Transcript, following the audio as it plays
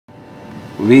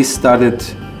We started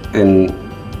in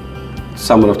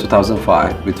summer of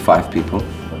 2005 with 5 people.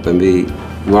 When we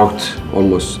worked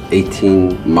almost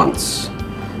 18 months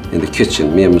in the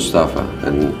kitchen, me and Mustafa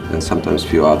and sometimes a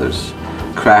few others,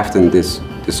 crafting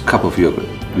this cup of yogurt.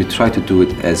 We try to do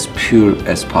it as pure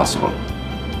as possible.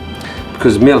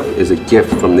 Because milk is a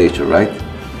gift from nature, right?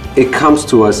 It comes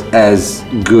to us as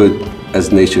good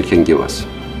as nature can give us.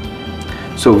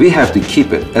 So we have to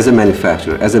keep it, as a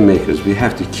manufacturer, as a makers, we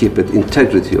have to keep it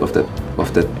integrity of the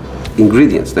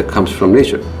ingredients that comes from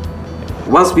nature.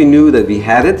 Once we knew that we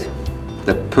had it,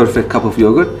 the perfect cup of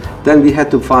yogurt, then we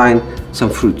had to find some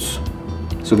fruits.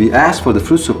 So we asked for the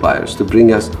fruit suppliers to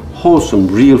bring us wholesome,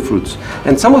 real fruits.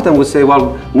 And some of them would say,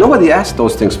 well, nobody asked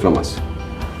those things from us.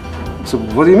 So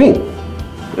what do you mean?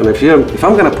 And if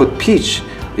I'm gonna put peach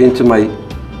into my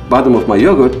bottom of my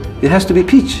yogurt, it has to be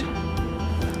peach.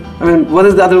 I mean, what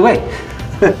is the other way?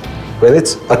 When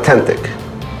it's authentic,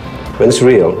 when it's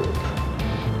real,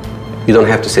 you don't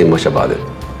have to say much about it.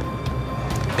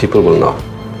 People will know.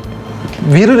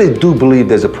 We really do believe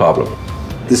there's a problem.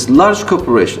 These large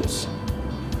corporations,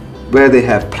 where they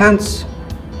have plants,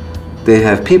 they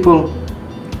have people,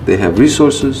 they have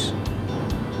resources,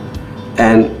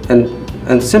 and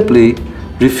simply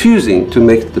refusing to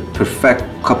make the perfect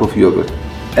cup of yogurt.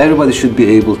 Everybody should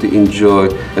be able to enjoy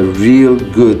a real,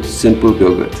 good, simple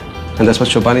yogurt. And that's what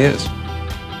Chobani is.